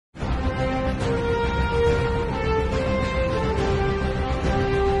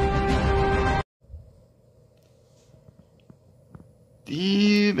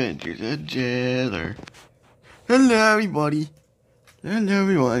The Adventures of Jaller. Hello, everybody. Hello,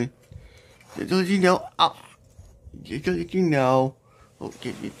 everyone. Just so you know, just so you know,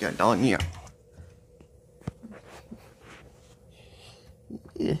 okay, get that on here.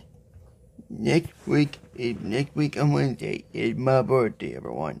 Yeah. Next week on Wednesday is my birthday,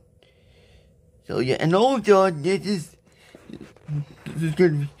 everyone. So yeah, and also this is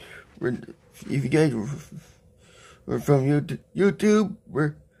gonna be, if you guys were from YouTube,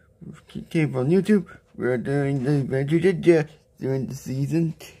 came from YouTube, we're doing the Adventures of Jaller during the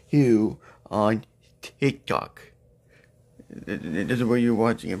season 2 on TikTok. This is where you're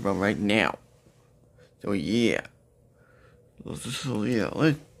watching it from right now. So yeah. So yeah,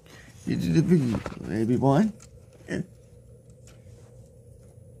 let's get to the video, everyone.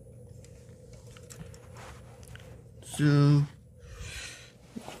 So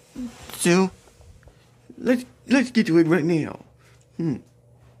let's get to it right now. Dude,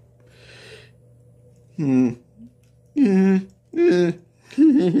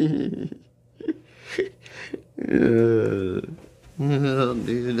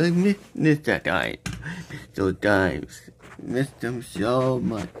 I missed that time. Those times. Missed them so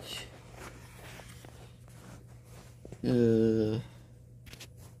much.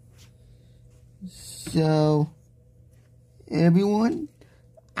 So everyone,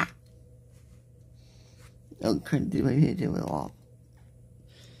 I'll cut my head to it off.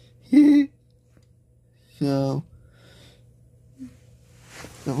 So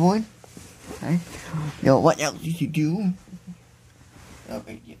everyone, I know what else you should do.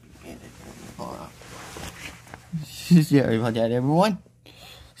 Okay, hold on. Sorry about that, everyone.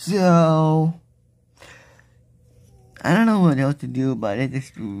 So I don't know what else to do, but it's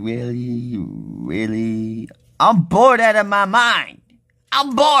just really, I'm bored out of my mind.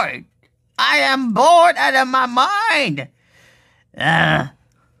 I'm bored. I am bored out of my mind.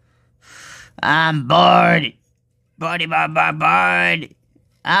 I'm bored. Bored.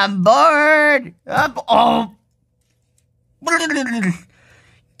 I'm bored. Oh.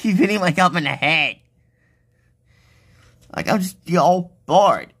 Keep hitting myself in the head. Like I'm just all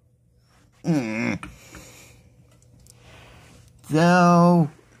bored. So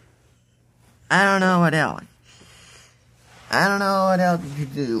I don't know what else. I don't know what else you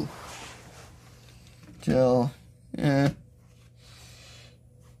could do. So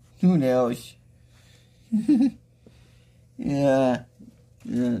who knows? Yeah,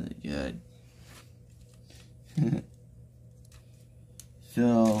 really good.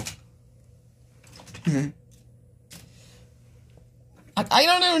 So I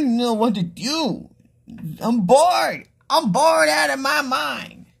don't even know what to do. I'm bored. I'm bored out of my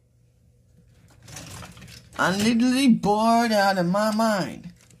mind. I'm literally bored out of my mind.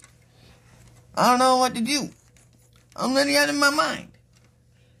 I don't know what to do. I'm literally out of my mind.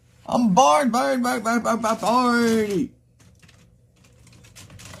 I'm bored. I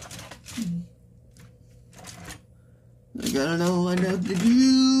don't know what else to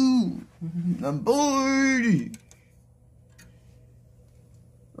do. I'm bored.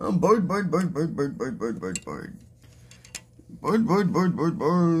 I'm bored.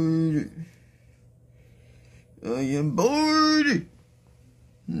 I am bored.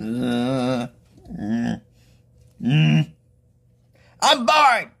 I'm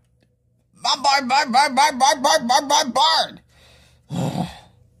bored.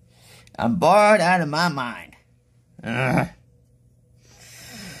 I'm bored out of my mind. I'm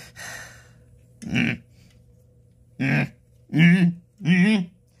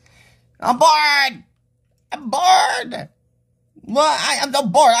bored. Well, I'm so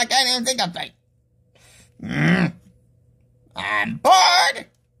bored I can't even think of things. I'm bored.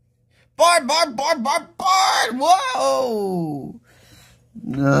 Bored. Whoa.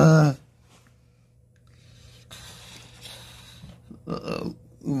 Uh-oh.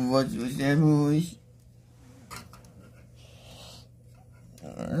 What was that voice?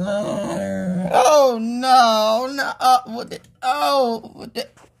 Oh no.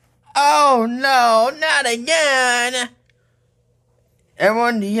 Oh no, not again.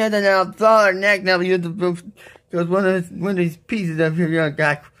 Everyone, he had to now saw her neck now because one of these pieces up here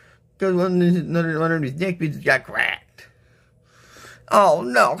got, because one of these neck pieces got cracked. Oh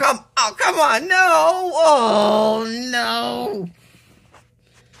no, come on, no. Oh no.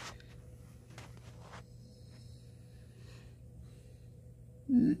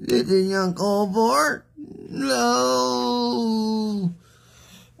 This is Uncle Bort. No.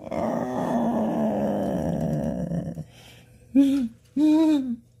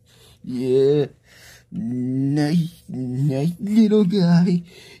 Yeah. Nice little guy.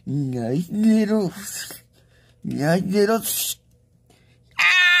 Nice little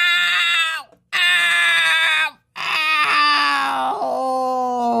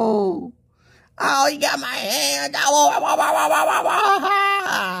Oh, he got my hand.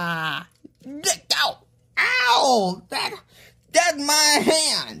 Let go. Ow. That's my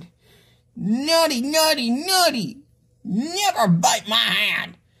hand. Naughty, naughty, naughty. Never bite my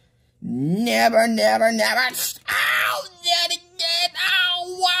hand. Never, never, never. Ow. Naughty, naughty.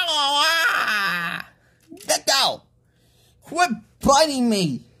 Ow. Wow. Let go. Quit biting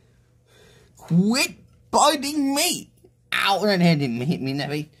me. Quit biting me. Ow. That hand didn't hit me in the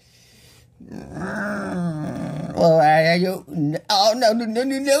face. Oh, oh, no, no, no,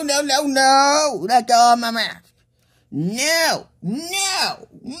 no, no, no, no, no. Let go of my mouth. No, no,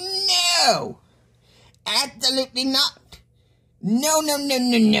 no. Absolutely not. No, no, no,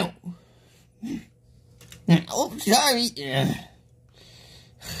 no, no. Oh, sorry.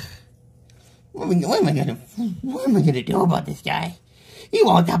 What am I gonna do about this guy? He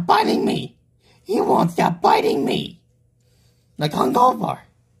won't stop biting me. He won't stop biting me. Like uncalled for.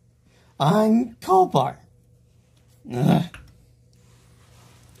 Uncalled for.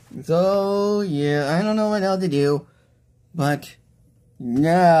 So, yeah, I don't know what else to do. But,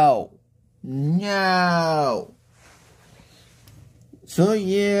 no. No. So,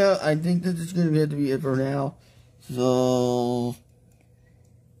 yeah, I think this is going to have to be it for now. So,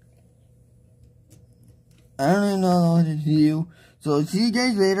 I don't even know what to do. So, see you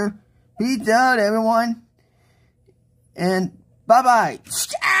guys later. Peace out, everyone. And, bye-bye.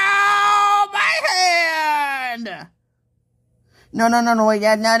 Ow, my hand! No, wait,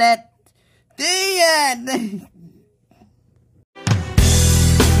 that's not it. The end!